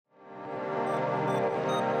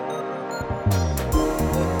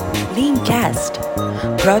Leancast,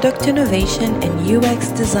 product innovation and UX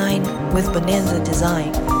design with Bonanza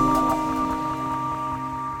Design.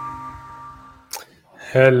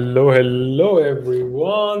 Hello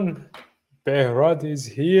everyone. Behrat is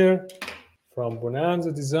here from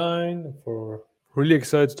Bonanza Design. For really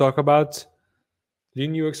excited to talk about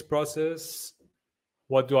Lean UX process.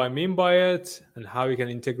 What do I mean by it, and how you can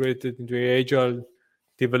integrate it into an agile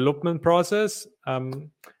development process? I'm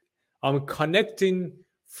connecting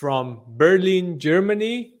from Berlin,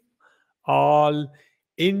 Germany. I'll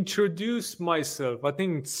introduce myself. I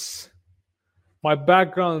think my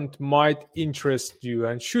background might interest you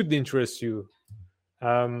and should interest you.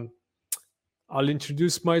 I'll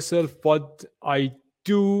introduce myself, what I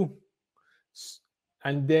do,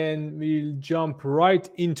 and then we'll jump right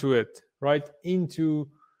into it.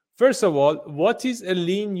 First of all, what is a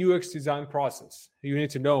lean UX design process? You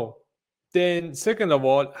need to know. Then, second of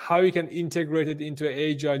all, how you can integrate it into an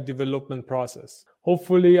agile development process.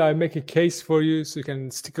 Hopefully, I make a case for you so you can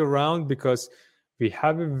stick around, because we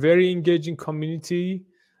have a very engaging community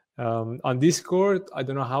on Discord. I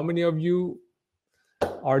don't know how many of you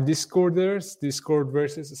are Discorders. Discord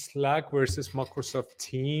versus Slack versus Microsoft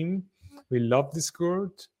Teams. We love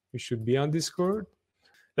Discord. You should be on Discord.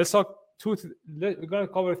 Let's talk. We're going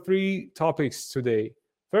to cover 3 topics today.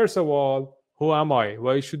 First of all, who am I?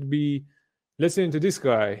 Why should be listening to this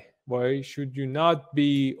guy? Why should you not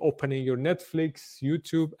be opening your Netflix,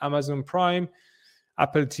 YouTube, Amazon Prime,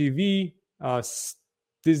 Apple TV,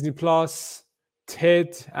 Disney Plus,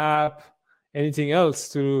 TED app, anything else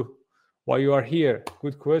to why you are here?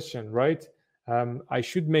 Good question, right? I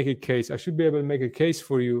should make a case. I should be able to make a case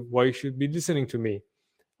for you why you should be listening to me.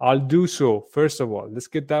 I'll do so. First of all, let's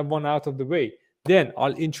get that one out of the way. Then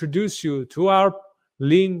I'll introduce you to our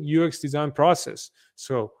Lean UX design process,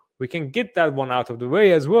 so we can get that one out of the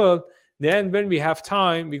way as well. Then when we have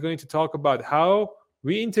time, we're going to talk about how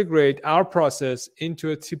we integrate our process into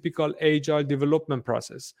a typical agile development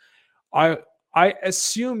process. I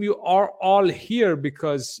assume you are all here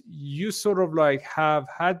because you sort of like have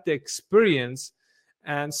had the experience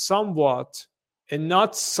and somewhat a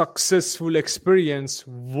not successful experience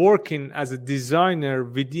working as a designer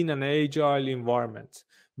within an agile environment,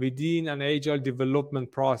 within an agile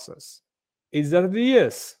development process. Is that a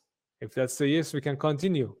yes? If that's a yes, we can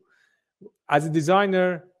continue. As a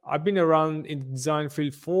designer, I've been around in the design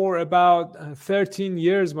field for about 13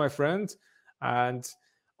 years, my friend, and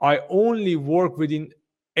I only work within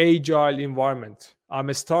agile environment. I'm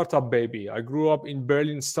a startup baby. I grew up in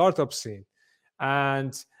Berlin startup scene,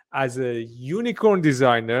 and as a unicorn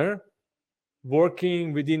designer,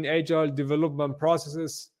 working within agile development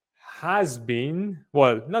processes I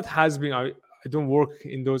don't work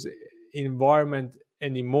in those environment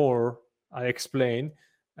anymore. I explain.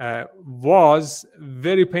 Was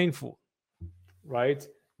very painful, right?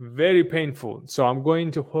 Very painful. So I'm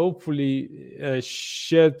going to hopefully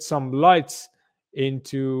shed some lights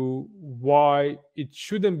into why it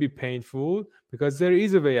shouldn't be painful, because there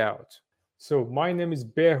is a way out. So my name is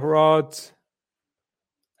Behrat,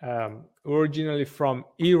 originally from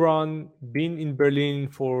Iran, been in Berlin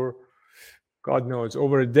for, God knows,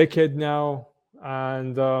 over a decade now.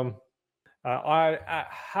 And I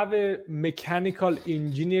have a mechanical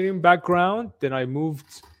engineering background. Then I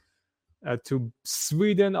moved to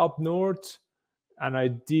Sweden up north, and I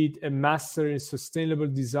did a master in sustainable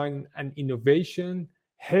design and innovation,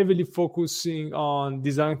 heavily focusing on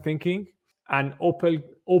design thinking and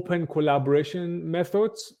open collaboration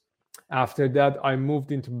methods. After that, I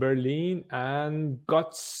moved into Berlin and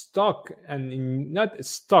got stuck, and not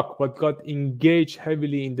stuck, but got engaged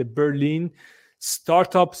heavily in the Berlin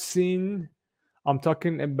startup scene. I'm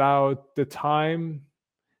talking about the time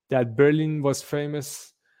that Berlin was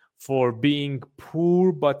famous for being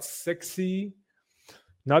poor but sexy.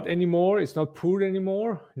 Not anymore. It's not poor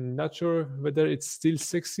anymore. Not sure whether it's still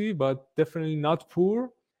sexy, but definitely not poor.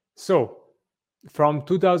 So from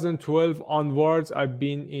 2012 onwards, I've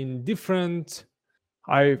been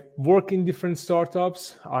I work in different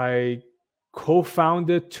startups. I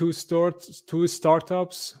co-founded two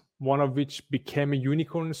startups, one of which became a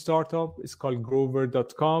unicorn startup. It's called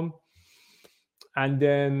Grover.com. And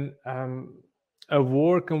then I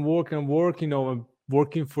work, I'm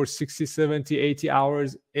working for 60, 70, 80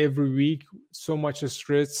 hours every week. So much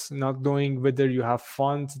stress, not knowing whether you have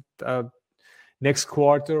funds next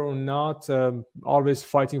quarter or not. Always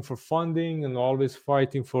fighting for funding and always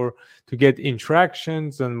fighting to get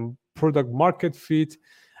interactions and product market fit.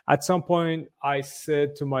 At some point, I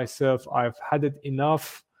said to myself, I've had it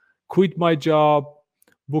enough, quit my job,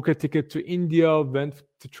 book a ticket to India, went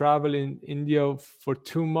to travel in India for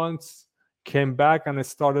 2 months, came back and I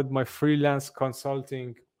started my freelance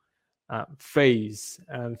consulting phase.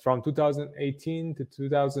 And from 2018 to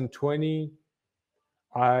 2020,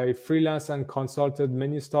 I freelanced and consulted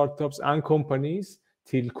many startups and companies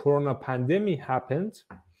till Corona pandemic happened.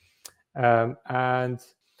 And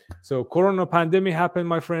so Corona pandemic happened,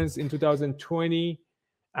 my friends, in 2020.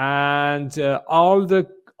 And all the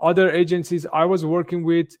other agencies I was working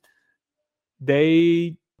with,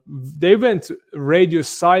 they went radio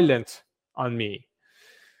silent on me.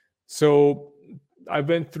 So I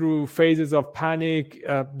went through phases of panic,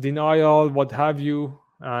 denial, what have you,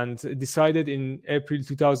 and decided in April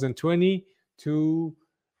 2020 to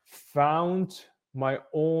found my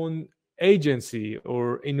own agency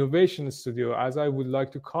or innovation studio, as I would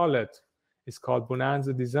like to call it. It's called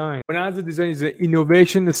Bonanza Design. Bonanza Design is an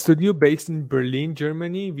innovation studio based in Berlin,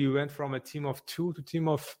 Germany. We went from a team of 2 to a team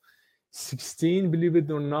of 16, believe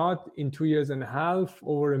it or not, in 2.5 years,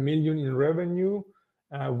 over $1 million in revenue.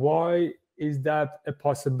 Why is that a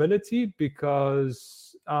possibility?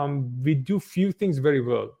 Because we do few things very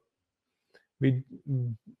well. We,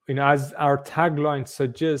 as our tagline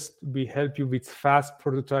suggests, we help you with fast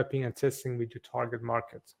prototyping and testing with your target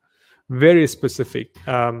market. Very specific,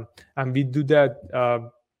 and we do that.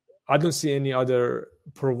 I don't see any other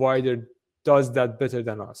provider does that better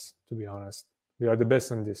than us. To be honest, we are the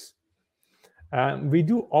best on this. We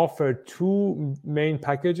do offer 2 main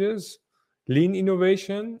packages: Lean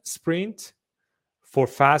Innovation Sprint for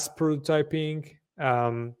fast prototyping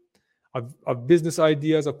of business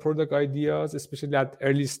ideas, of product ideas, especially at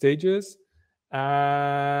early stages.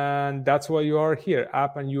 And that's why you are here,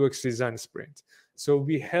 App and UX Design Sprint. So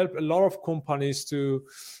we help a lot of companies to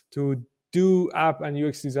do app and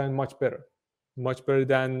UX design much better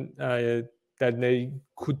than they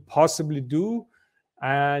could possibly do,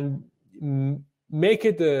 and make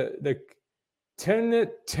it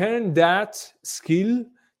turn that skill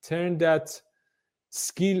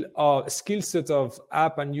set of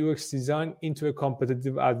app and UX design into a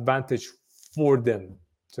competitive advantage for them.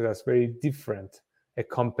 So that's very different, a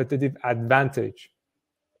competitive advantage,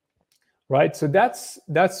 right? So that's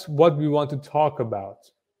what we want to talk about.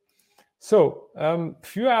 So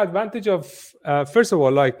few advantage of first of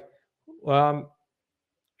all,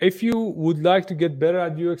 if you would like to get better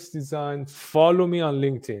at UX design, follow me on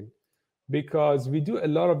LinkedIn, because we do a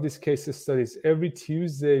lot of these case studies. Every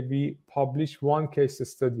Tuesday we publish one case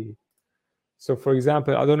study. So for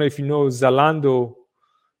example, I don't know if you know Zalando.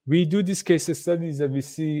 We do these case studies that we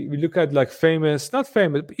look at famous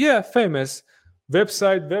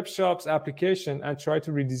website, web shops, application, and try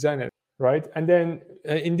to redesign it, right? And then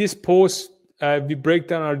in this post, we break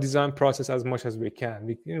down our design process as much as we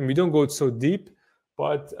can. We don't go so deep,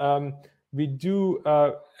 but we do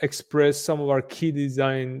express some of our key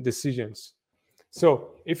design decisions.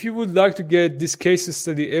 So if you would like to get this case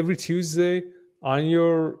study every Tuesday on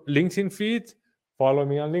your LinkedIn feed, follow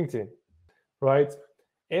me on LinkedIn, right?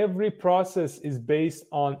 Every process is based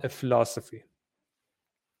on a philosophy,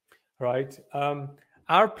 right?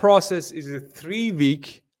 Our process is a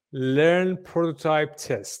 3-week learn, prototype,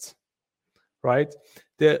 test, right?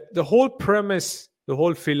 The whole premise, the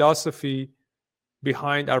whole philosophy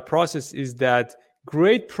behind our process is that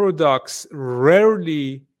great products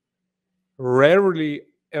rarely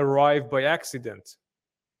arrive by accident.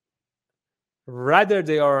 Rather,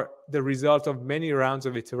 they are the result of many rounds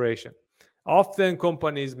of iteration. Often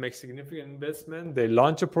companies make significant investment, they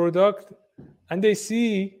launch a product, and they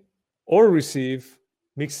see or receive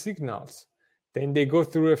mixed signals. Then they go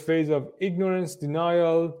through a phase of ignorance,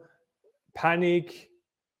 denial, panic,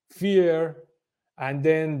 fear, and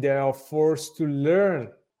then they are forced to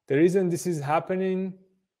learn. The reason this is happening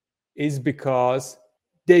is because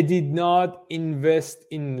they did not invest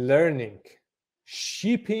in learning.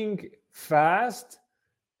 Shipping fast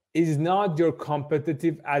is not your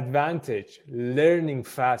competitive advantage. Learning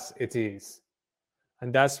fast it is.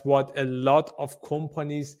 And that's what a lot of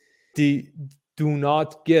companies do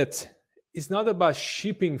not get. It's not about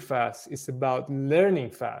shipping fast, it's about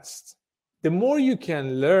learning fast. The more you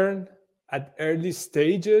can learn at early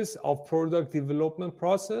stages of product development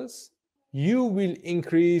process, you will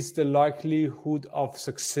increase the likelihood of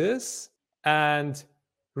success and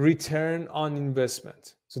return on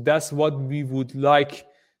investment. So that's what we would like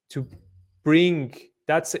to bring.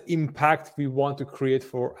 That's the impact we want to create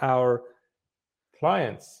for our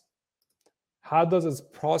clients. How does this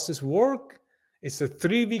process work? It's a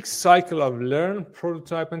 3-week cycle of learn,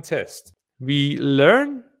 prototype, and test. We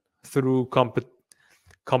learn through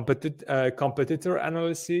competitor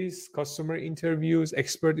analysis, customer interviews,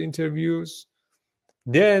 expert interviews.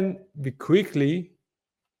 Then we quickly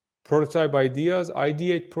prototype ideas,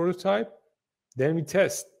 ideate prototype, Then we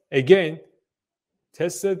test. Again,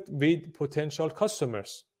 tested with potential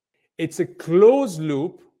customers. It's a closed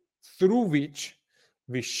loop through which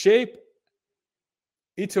we shape,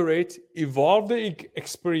 iterate, evolve the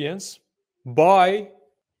experience by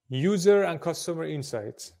user and customer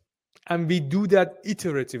insights. And we do that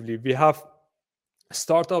iteratively. We have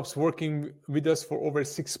startups working with us for over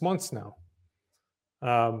 6 months now,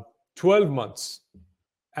 12 months.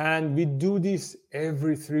 And we do this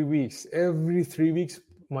every 3 weeks. Every 3 weeks,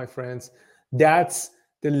 my friends. That's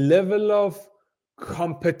the level of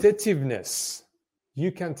competitiveness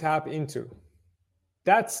you can tap into.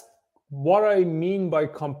 That's what I mean by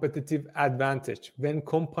competitive advantage. When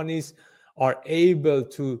companies are able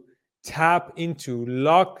to tap into,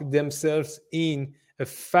 lock themselves in a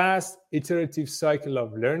fast iterative cycle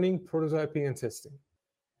of learning, prototyping, and testing.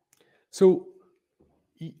 So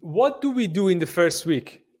what do we do in the first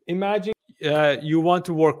week? Imagine you want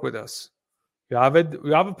to work with us. We have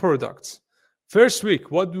a product. First week,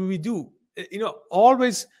 what do we do?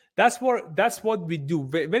 Always that's what we do.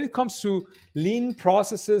 When it comes to lean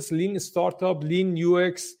processes, lean startup, lean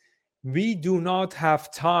UX, we do not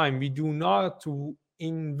have time. We do not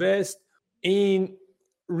invest in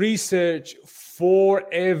research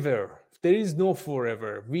forever. There is no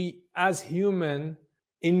forever. We, as human,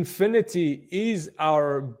 infinity is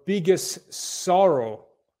our biggest sorrow.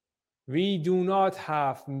 We do not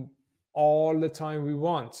have all the time we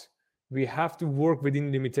want. We have to work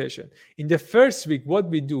within limitation. In the first week, what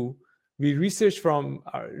we do, we research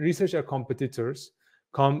our competitors,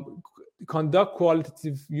 conduct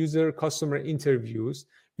qualitative customer interviews.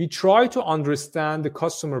 We try to understand the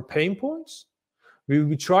customer pain points.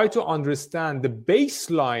 We try to understand the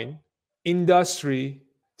baseline industry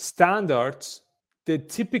standards, the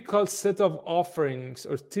typical set of offerings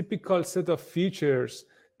or typical set of features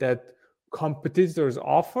that competitors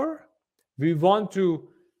offer. We want to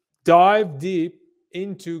dive deep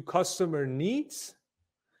into customer needs,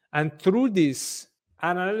 and through this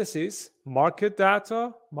analysis, market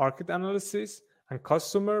data, market analysis, and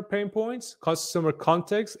customer pain points, customer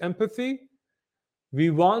context, empathy,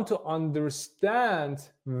 we want to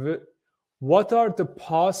understand what are the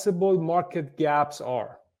possible market gaps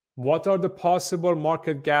are. What are the possible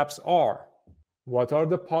market gaps are? What are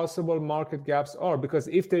the possible market gaps are? Because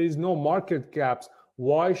if there is no market gaps,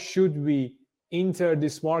 why should we enter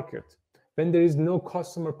this market? When there is no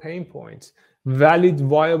customer pain points, valid,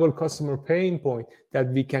 viable customer pain point that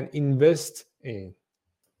we can invest in.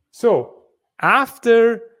 So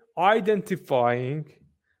after identifying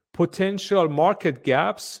potential market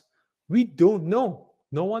gaps, we don't know.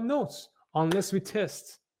 No one knows unless we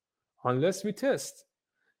test.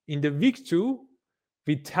 In the week 2,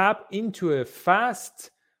 we tap into a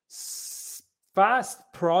fast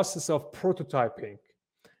process of prototyping.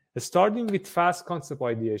 Starting with fast concept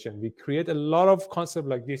ideation, we create a lot of concepts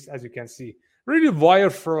like this, as you can see. Really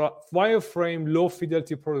wireframe, low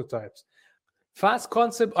fidelity prototypes. Fast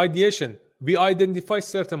concept ideation, we identify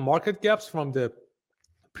certain market gaps from the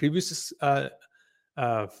previous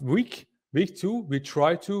week. Week 2, we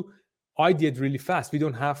try to ideate really fast. We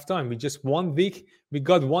don't have time. We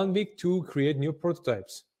got 1 week to create new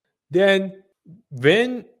prototypes. Then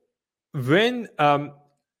when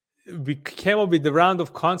we came up with the round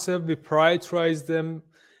of concept, we prioritize them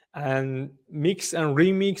and mix and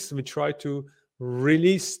remix. We try to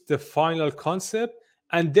release the final concept,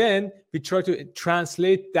 and then we try to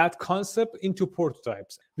translate that concept into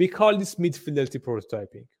prototypes. We call this mid-fidelity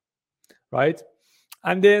prototyping, right?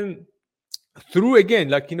 And then through,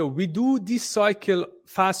 again, we do this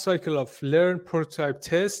fast cycle of learn, prototype,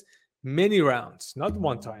 test, many rounds, not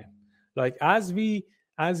one time. As we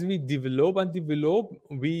develop,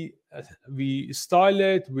 we style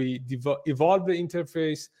it, we evolve the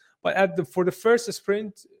interface. But for the first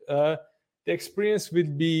sprint, the experience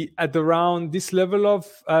will be at around this level of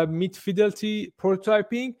mid-fidelity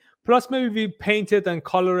prototyping. Plus, maybe we paint it and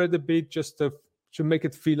color it a bit just to make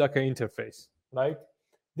it feel like an interface, right?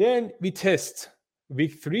 Then we test.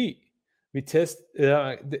 Week 3, we test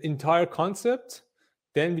the entire concept.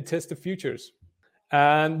 Then we test the features.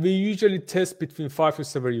 And we usually test between 5 to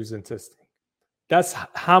 7 user testing. That's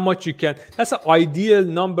how much you can. That's an ideal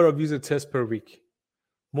number of user tests per week.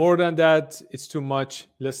 More than that, it's too much.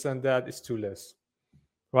 Less than that, it's too less.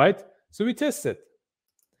 Right? So we test it.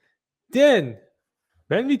 Then,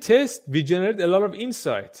 when we test, we generate a lot of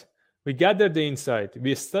insight. We gather the insight.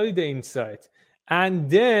 We study the insight. And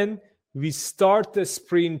then we start the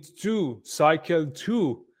sprint 2, cycle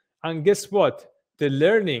 2. And guess what? The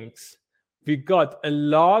learnings. We got a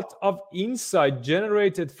lot of insight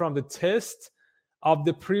generated from the test of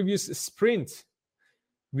the previous sprint.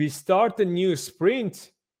 we start a new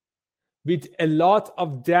sprint with a lot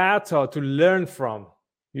of data to learn from.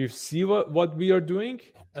 You see what we are doing?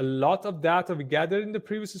 A lot of data we gathered in the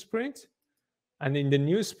previous sprint, and in the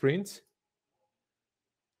new sprint,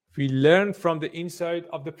 we learn from the insight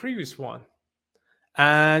of the previous one,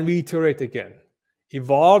 and we iterate again,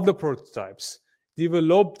 evolve the prototypes,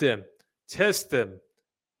 develop them, test them,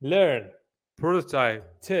 learn,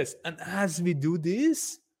 prototype, test. And as we do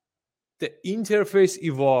this, the interface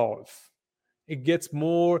evolves. It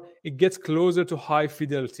gets closer to high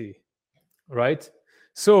fidelity, right?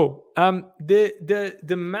 So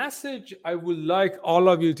the message I would like all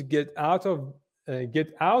of you to get out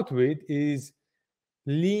with is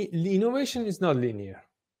innovation is not linear.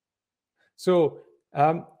 So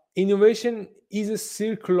innovation is a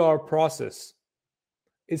circular process.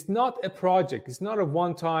 It's not a project. It's not a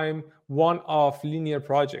one-time, one-off linear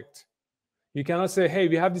project. You cannot say, hey,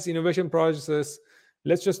 we have this innovation process.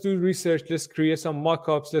 Let's just do research. Let's create some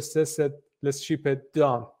mock-ups. Let's test it. Let's ship it.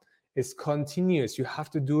 Done. It's continuous. You have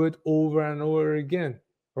to do it over and over again,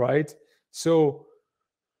 right? So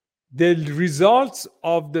the results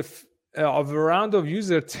of a round of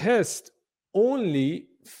user tests only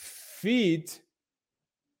feed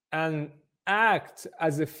and act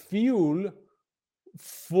as a fuel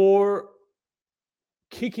for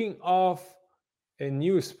kicking off a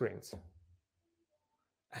new sprint.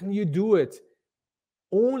 And you do it.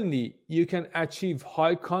 Only you can achieve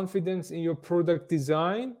high confidence in your product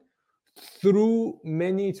design through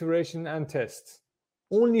many iterations and tests.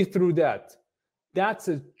 Only through that. That's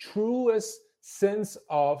the truest sense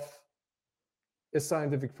of a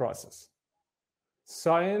scientific process.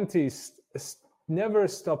 Scientists never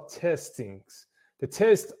stop testing. The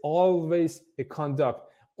test always a conduct.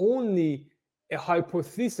 Only a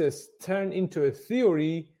hypothesis turn into a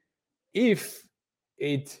theory if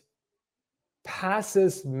it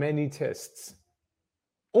passes many tests.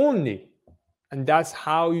 Only. And that's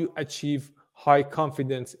how you achieve high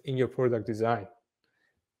confidence in your product design.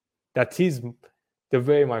 That is the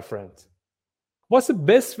way, my friend. What's the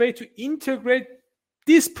best way to integrate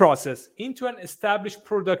this process into an established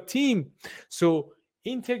product team? So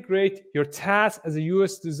integrate your task as a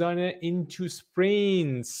UX designer into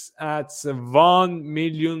sprints at $1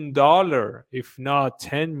 million, if not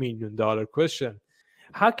 $10 million question.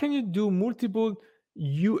 How can you do multiple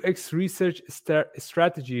UX research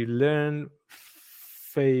strategy learn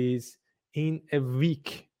phase in a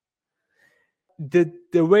week? The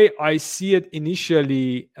way I see it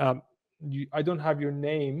initially, I don't have your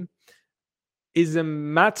name, is a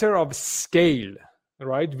matter of scale,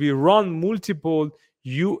 right? We run multiple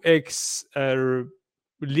UX,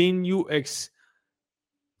 lean UX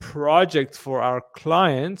project for our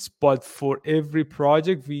clients, but for every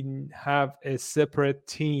project we have a separate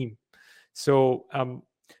team. So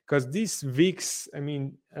because these weeks, I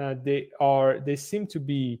mean, they seem to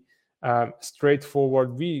be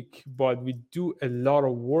straightforward week, but we do a lot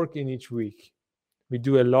of work in each week.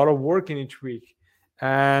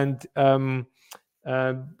 And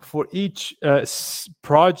for each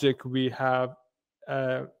project we have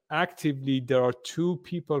actively, there are 2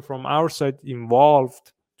 people from our side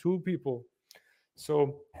involved. 2 people.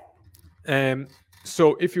 So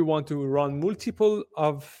if you want to run multiple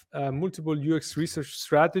UX research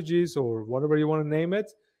strategies or whatever you want to name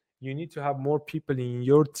it, you need to have more people in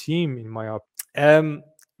your team, in my opinion.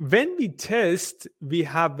 When we test, we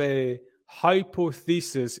have a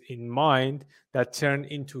hypothesis in mind that turn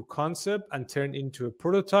into concept and turn into a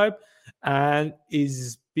prototype and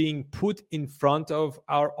is being put in front of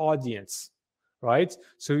our audience, right?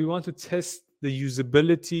 So we want to test the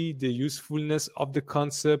usability, the usefulness of the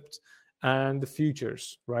concept and the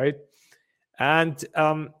features, right? And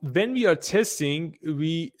when we are testing,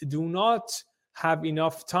 we do not have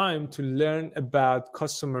enough time to learn about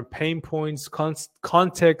customer pain points,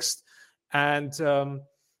 context, and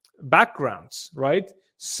backgrounds, right?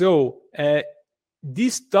 So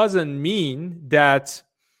this doesn't mean that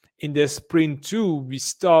in the sprint 2 we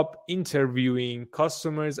stop interviewing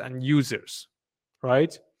customers and users,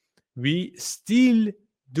 right? We still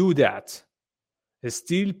do that. It's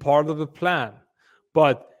still part of the plan.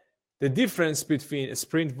 But the difference between a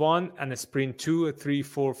sprint 1 and a sprint 2, a 3,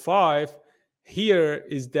 4, 5 here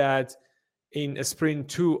is that in a sprint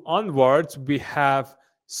 2 onwards, we have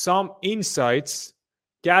some insights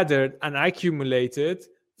gathered and accumulated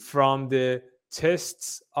from the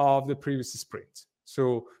tests of the previous sprint.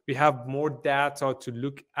 So we have more data to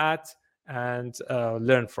look at and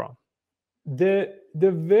learn from. The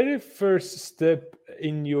very first step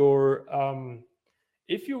in your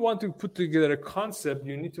if you want to put together a concept,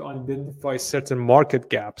 you need to identify certain market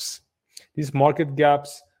gaps. These market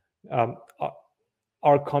gaps are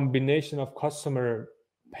a combination of customer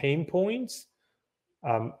pain points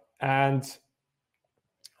and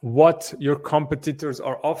what your competitors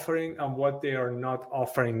are offering and what they are not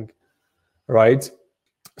offering, right?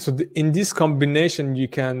 So in this combination, you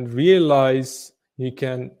can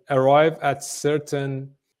arrive at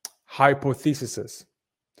certain hypotheses,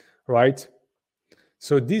 right?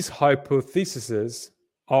 So these hypotheses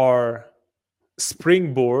are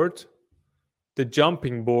springboard, the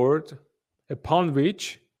jumping board, upon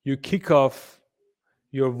which you kick off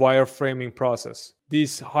your wireframing process.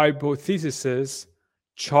 These hypotheses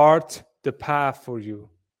chart the path for you.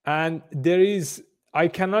 And I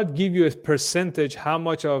cannot give you a percentage how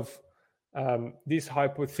much of these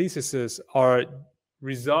hypotheses are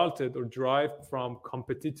resulted or derived from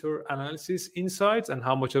competitor analysis insights and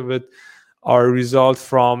how much of it are result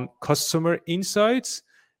from customer insights.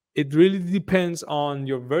 It really depends on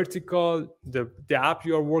your vertical, the app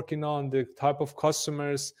you are working on, the type of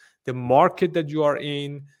customers, the market that you are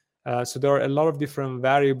in. So there are a lot of different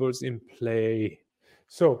variables in play.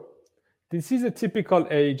 So this is a typical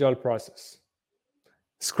agile process.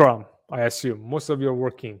 Scrum, I assume most of you are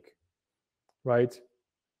working, right?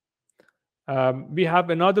 We have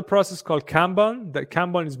another process called Kanban. That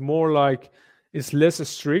Kanban is more like, it's less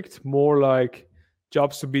strict, more like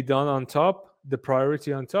jobs to be done on top, the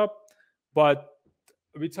priority on top. But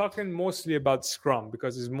we're talking mostly about Scrum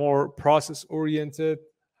because it's more process oriented,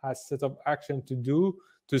 has set of action to do,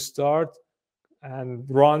 to start and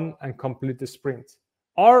run and complete the sprint.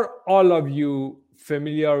 Are all of you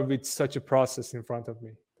familiar with such a process in front of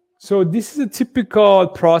me? So this is a typical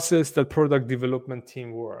process that product development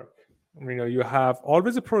team work. You have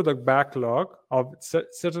always a product backlog of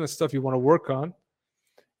certain stuff you want to work on.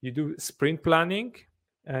 You do sprint planning,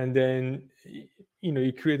 and then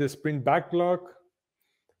you create a sprint backlog,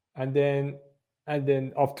 and then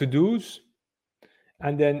of to-dos,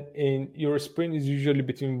 and then in your sprint is usually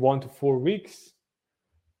between 1 to 4 weeks.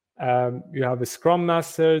 You have a scrum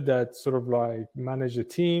master that sort of like manage the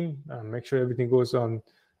team and make sure everything goes on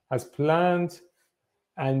as planned,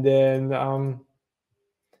 and then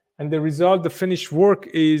the result, the finished work,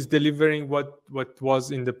 is delivering what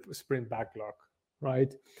was in the sprint backlog,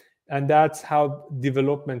 right? And that's how product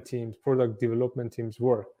development teams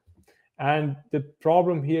work. And the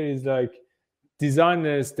problem here is like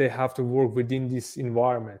designers, they have to work within this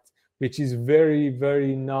environment, which is very,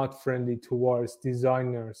 very not friendly towards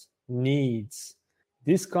designers' needs.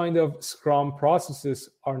 This kind of Scrum processes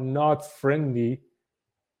are not friendly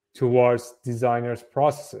towards designers'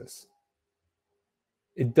 processes.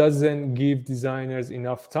 It doesn't give designers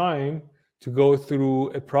enough time to go through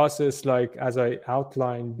a process like, as I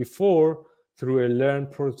outlined before, through a learn,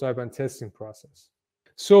 prototype, and testing process.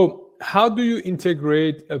 So how do you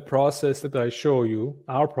integrate a process that I show you,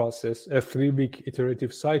 our process, a 3-week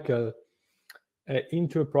iterative cycle,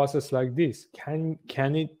 into a process like this?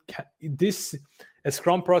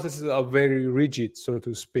 Scrum processes are very rigid, so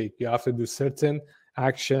to speak. You have to do certain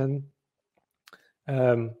action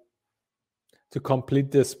to complete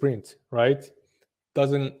the sprint, right?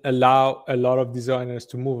 Doesn't allow a lot of designers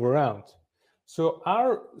to move around. So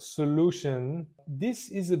our solution, this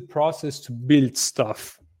is a process to build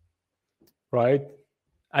stuff, right?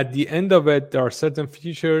 At the end of it, there are certain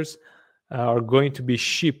features are going to be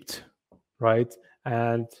shipped, right?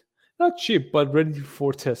 And not shipped, but ready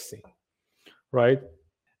for testing, right?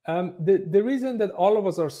 The reason that all of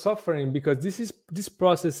us are suffering, because this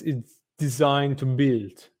process is designed to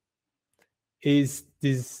build, is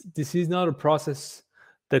this is not a process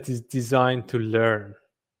that is designed to learn.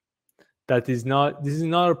 This is not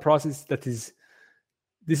a process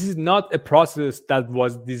that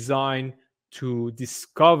was designed to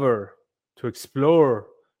discover, to explore,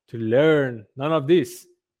 to learn. None of this.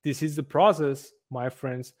 This is the process, my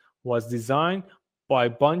friends, was designed by a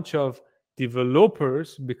bunch of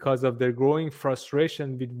developers because of their growing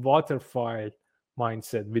frustration with waterfall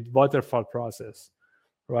mindset, with waterfall process,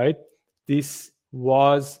 right? This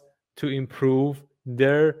was to improve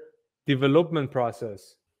their development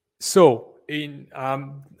process. So, and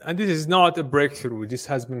this is not a breakthrough. This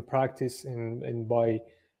has been practiced by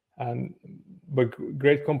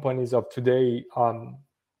great companies of today,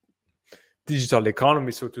 digital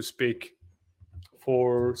economy, so to speak,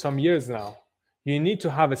 for some years now. You need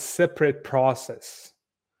to have a separate process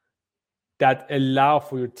that allow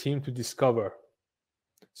for your team to discover.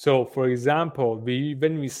 So, for example,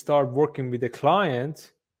 when we start working with a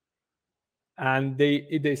client, and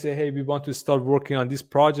they say, hey, we want to start working on this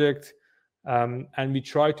project, and we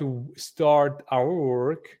try to start our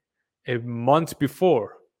work a month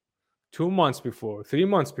before, 2 months before, 3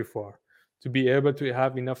 months before. to be able to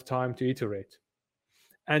have enough time to iterate.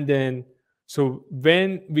 And then, so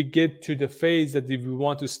when we get to the phase that if we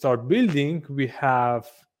want to start building, we have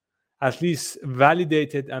at least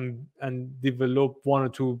validated and developed one or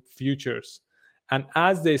two features. And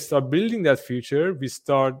as they start building that feature, we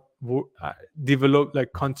start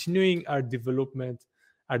continuing our development,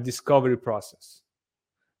 our discovery process.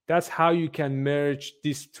 That's how you can merge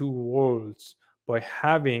these two worlds, by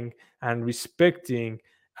having and respecting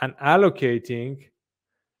and allocating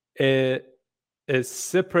a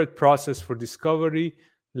separate process for discovery,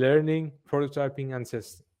 learning, prototyping, and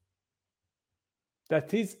testing.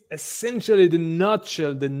 That is essentially the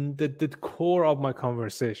nutshell, the core of my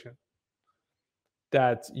conversation.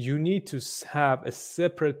 That you need to have a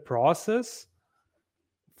separate process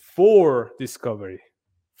for discovery,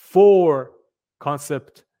 for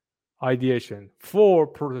concept ideation, for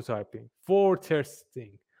prototyping, for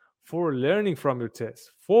testing, for learning from your tests,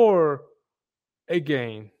 for,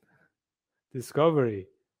 again, discovery,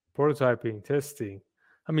 prototyping, testing.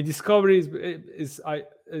 I mean, discovery is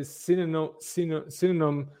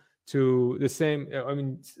synonym to the same. I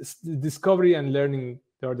mean, discovery and learning,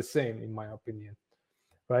 they are the same, in my opinion,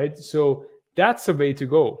 right? So that's the way to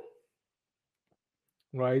go,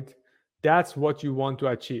 right? That's what you want to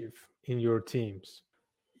achieve in your teams.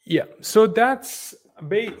 Yeah, so that's,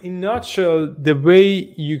 in a nutshell, the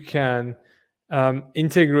way you can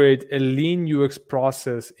integrate a lean UX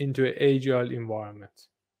process into an agile environment.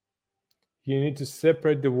 You need to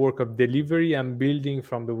separate the work of delivery and building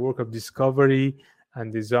from the work of discovery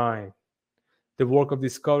and design. The work of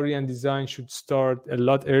discovery and design should start a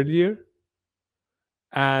lot earlier,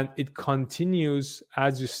 and it continues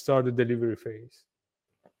as you start the delivery phase.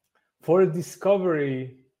 For a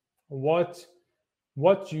discovery, what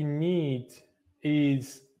you need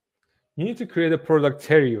is, you need to create a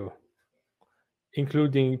productario,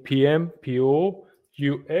 including PM, PO,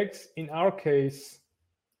 UX, in our case,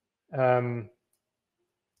 a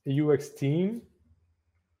UX team.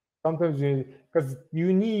 Sometimes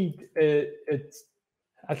you need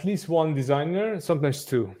at least one designer, sometimes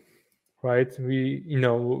two, right?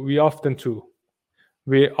 We often two.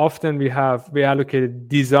 We allocated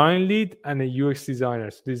design lead and a UX designer.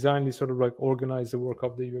 So design lead sort of like organize the work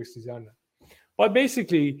of the UX designer. But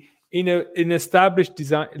basically, in an established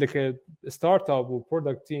design, like a startup or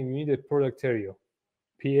product team, you need a productario,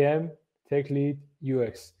 PM, tech lead,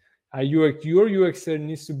 UX. Your UXer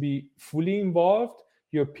needs to be fully involved.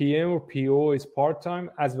 Your PM or PO is part-time,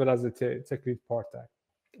 as well as the tech lead part-time.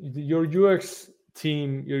 Your UX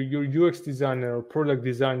team, your UX designer or product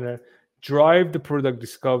designer, drive the product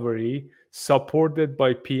discovery, supported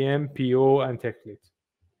by PM, PO, and tech lead.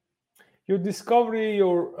 Your discovery,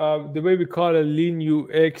 or the way we call it lean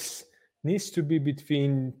UX, needs to be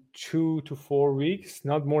between 2 to 4 weeks,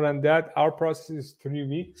 not more than that. Our process is 3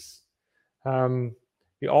 weeks.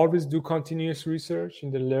 We always do continuous research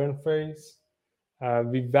in the learn phase.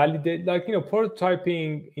 We validate,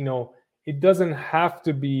 prototyping, it doesn't have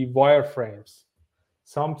to be wireframes.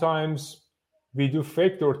 Sometimes we do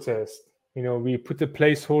fake door test. We put a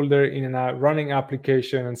placeholder in a running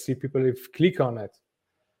application and see people if click on it.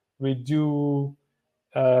 We do,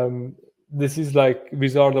 this is like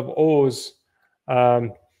Wizard of Oz.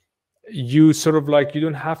 You sort of you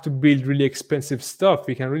don't have to build really expensive stuff.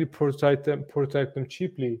 You can really prototype them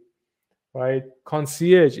cheaply, right?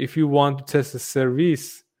 Concierge, if you want to test a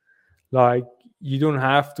service, you don't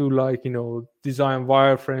have to design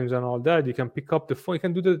wireframes and all that. You can pick up the phone. You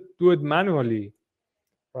can do it manually,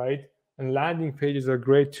 right? And landing pages are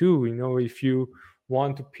great too. If you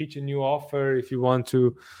want to pitch a new offer, if you want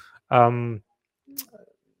to,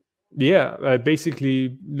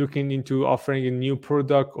 basically looking into offering a new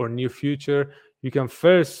product or new feature, you can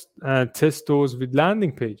first test those with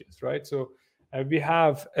landing pages, right? So we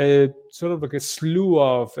have a sort of like a slew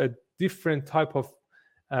of a different type of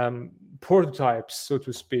prototypes, so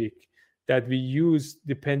to speak, that we use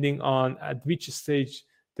depending on at which stage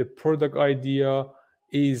the product idea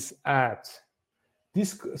is at.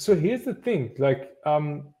 So here's the thing,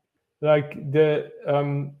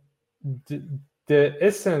 the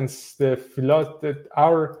essence, the philosophy,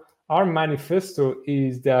 our manifesto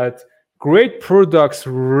is that great products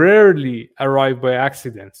rarely arrive by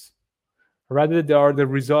accidents. Rather, they are the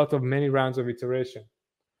result of many rounds of iteration.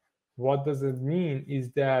 What does it mean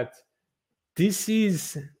is that this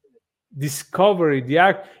is discovery.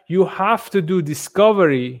 You have to do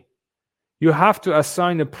discovery. You have to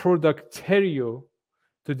assign a productario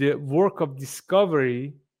to the work of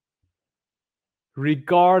discovery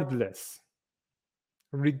regardless.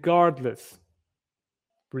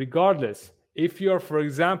 If you're, for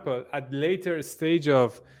example, at later stage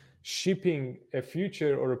of shipping a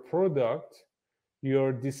feature or a product,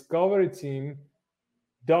 your discovery team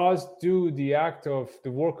does do the act of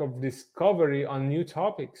the work of discovery on new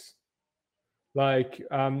topics, like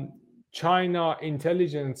China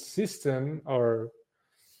intelligence system, or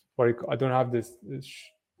I don't have this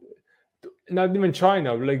not even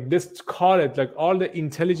China, like let's call it like all the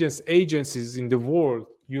intelligence agencies in the world,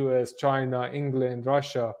 US, China, England,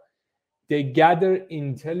 Russia, they gather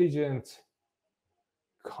intelligence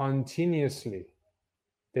continuously.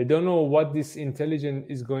 They don't know what this intelligence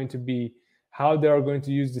is going to be, how they are going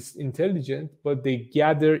to use this intelligence, but they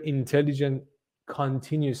gather intelligence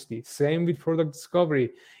continuously. Same with product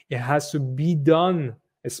discovery. It has to be done,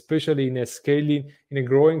 especially in a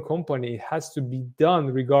growing company. It has to be done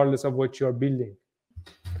regardless of what you are building.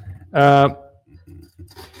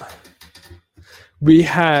 We've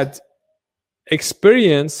had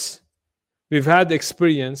experience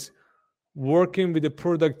working with the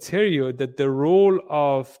product area that the role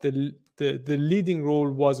of the leading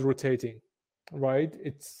role was rotating, right?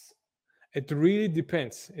 It really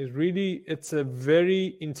depends. It's a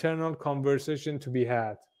very internal conversation to be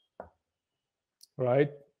had,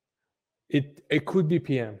 right? It could be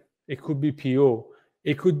PM, it could be PO,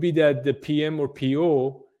 it could be that the PM or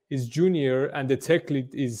PO is junior and the tech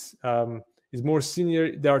lead is more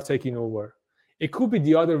senior, they are taking over. It could be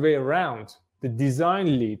the other way around. The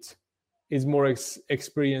design lead is more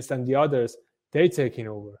experienced than the others, they're taking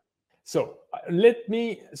over. So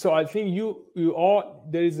I think you all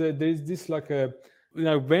there is this like a, you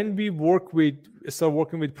know, when we start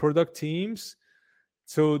working with product teams,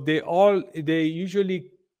 so they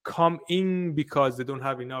usually come in because they don't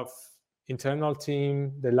have enough internal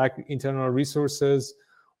team, they lack internal resources,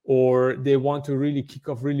 or they want to really kick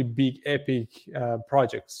off really big epic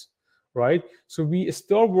projects, right? So we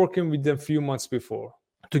start working with them a few months before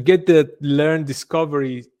to get the learn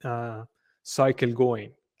discovery cycle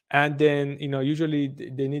going. And then, you know, usually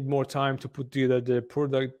they need more time to put together the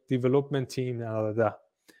product development team and all of that.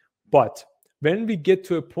 But when we get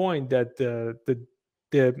to a point that the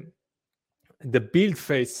build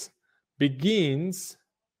phase begins,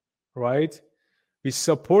 right? We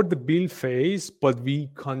support the build phase, but we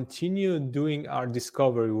continue doing our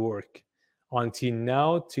discovery work until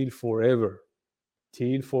now, till forever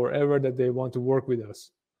that they want to work with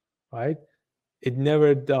us, right? It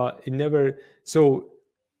never. So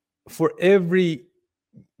for every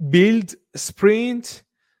build sprint,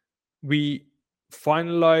 we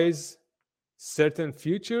finalize certain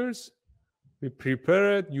features, we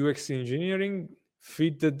prepare it, UX engineering,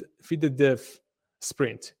 feed the dev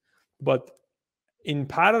sprint. But in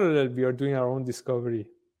parallel, we are doing our own discovery,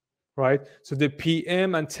 right? So the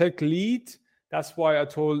PM and tech lead, that's why I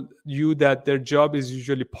told you that their job is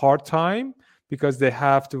usually part-time, because they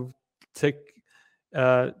have to take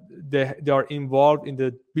they are involved in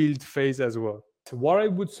the build phase as well. So what I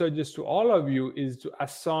would suggest to all of you is to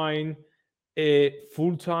assign a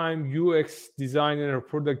full-time UX designer or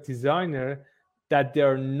product designer that they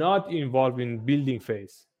are not involved in building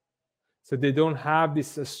phase, so they don't have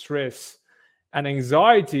this stress and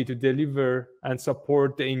anxiety to deliver and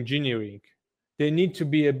support the engineering. They need to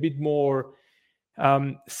be a bit more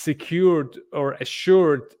secured or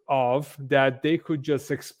assured of that they could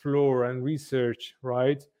just explore and research,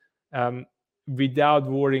 right? Without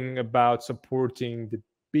worrying about supporting the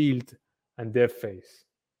build and dev phase,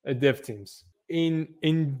 dev teams.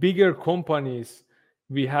 In bigger companies,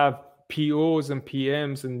 we have POs and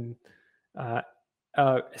PMs and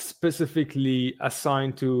specifically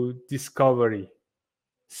assigned to discovery.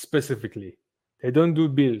 Specifically, they don't do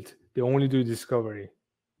build; they only do discovery.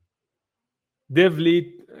 Dev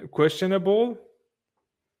lead, questionable.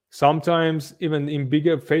 Sometimes even in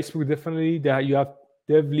bigger Facebook, definitely that you have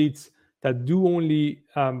dev leads that do only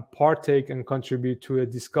partake and contribute to a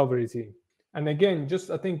discovery team. And again,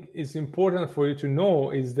 just I think it's important for you to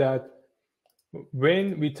know is that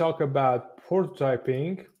when we talk about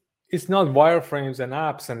prototyping, it's not wireframes and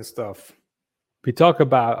apps and stuff. We talk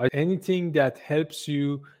about anything that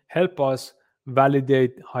help us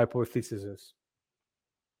validate hypotheses.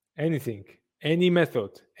 Anything, any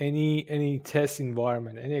method, any test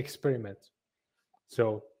environment, any experiment.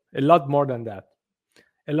 So a lot more than that.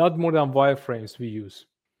 A lot more than wireframes we use.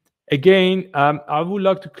 Again, I would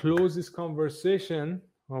like to close this conversation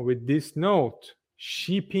with this note.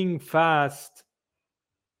 Shipping fast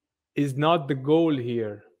is not the goal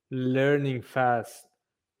here. Learning fast,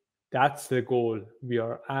 that's the goal we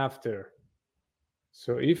are after.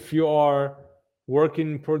 So if you are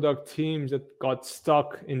working product teams that got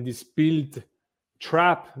stuck in this build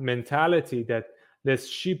trap mentality that let's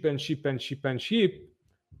ship and ship and ship and ship,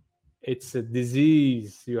 It's a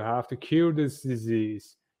disease. You have to cure this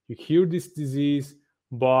disease. You cure this disease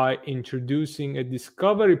by introducing a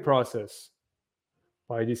discovery process,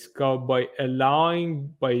 by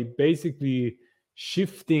basically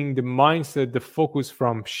shifting the mindset, the focus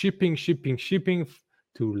from shipping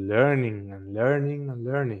to learning and learning and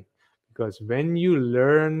learning. Because when you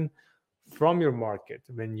learn from your market,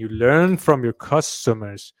 when you learn from your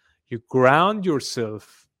customers, you ground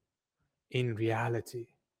yourself in reality,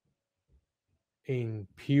 in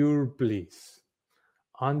pure bliss.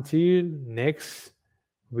 Until next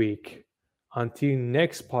week, until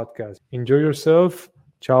next podcast, enjoy yourself.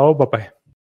 Ciao, bye bye.